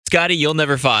Scotty, you'll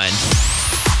never find.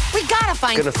 We gotta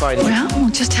find him. Well, we'll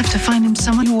just have to find him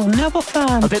someone who will never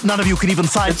find. I bet none of you can even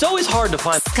find. It's always hard to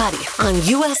find. Scotty on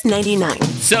US 99.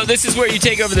 So this is where you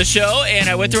take over the show, and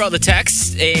I went through all the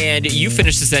texts, and you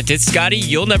finished the sentence. Scotty,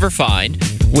 you'll never find,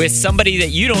 with somebody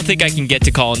that you don't think I can get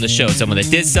to call on the show. Someone that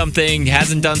did something,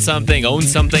 hasn't done something, owns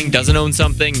something, doesn't own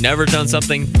something, never done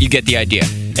something. You get the idea.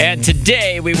 And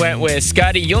today we went with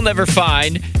Scotty, you'll never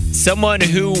find someone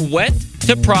who went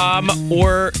to prom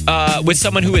or with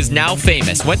someone who is now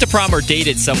famous. Went to prom or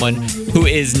dated someone who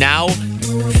is now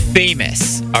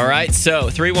famous. All right, so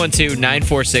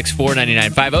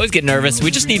 312-946-4995. I always get nervous.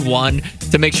 We just need one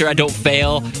to make sure I don't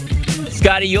fail.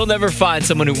 Scotty, you'll never find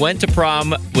someone who went to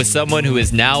prom with someone who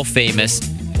is now famous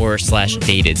or /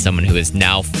 dated someone who is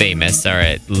now famous. All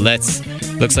right, looks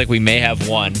like we may have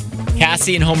one.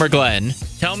 Cassie and Homer Glen.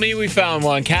 Tell me we found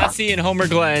one. Cassie and Homer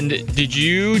Glen, did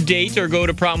you date or go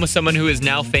to prom with someone who is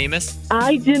now famous?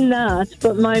 I did not,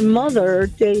 but my mother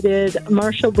dated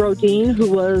Marshall Brodeen,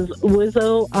 who was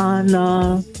Wizzo on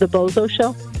the Bozo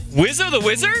Show. Wizzo the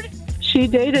Wizard? She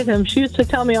dated him. She used to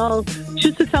tell me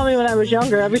when I was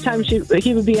younger, every time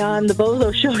he would be on the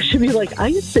Bozo Show, she'd be like, I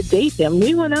used to date him.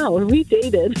 We went out. We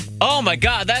dated. Oh, my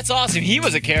God. That's awesome. He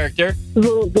was a character. The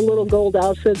little gold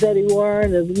outfit that he wore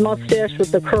and his mustache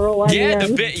with the curl on the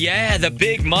end. The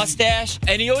big mustache.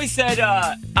 And he always said,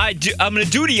 I'm going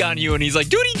to duty on you. And he's like,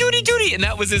 duty, duty, duty. And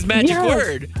that was his magic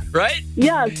word, right?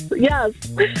 Yes.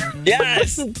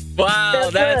 Yes.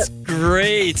 Wow, that's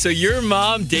great. So your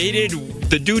mom dated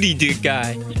the duty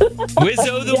guy.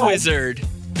 Wizzo the Wizard.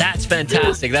 That's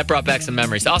fantastic. That brought back some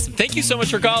memories. Awesome. Thank you so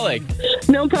much for calling.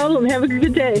 No problem. Have a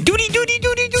good day. Duty.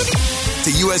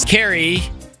 The U.S. Carrie,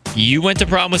 you went to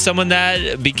prom with someone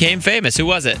that became famous. Who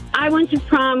was it? I went to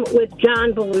prom with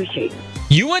John Belushi.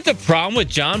 You went to prom with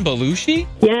John Belushi?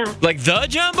 Yeah. Like the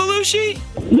John Belushi?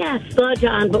 Yes, the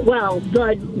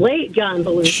late John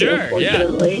Belushi. Sure,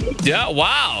 yeah,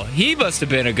 wow. He must have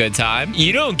been a good time.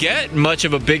 You don't get much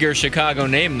of a bigger Chicago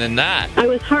name than that. I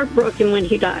was heartbroken when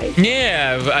he died.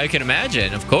 Yeah, I can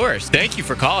imagine, of course. Thank you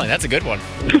for calling. That's a good one.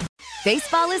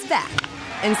 Baseball is back,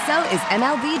 and so is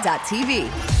MLB.tv.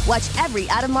 Watch every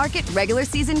out-of-market regular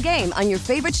season game on your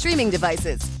favorite streaming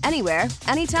devices, anywhere,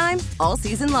 anytime, all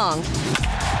season long.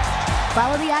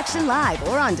 Follow the action live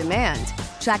or on demand.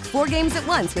 Track 4 games at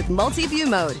once with multi-view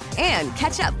mode and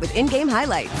catch up with in-game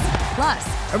highlights. Plus,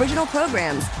 original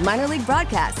programs, minor league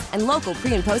broadcasts, and local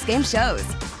pre- and post-game shows.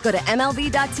 Go to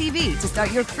MLB.tv to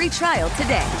start your free trial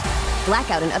today.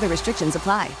 Blackout and other restrictions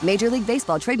apply. Major League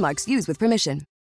Baseball trademarks used with permission.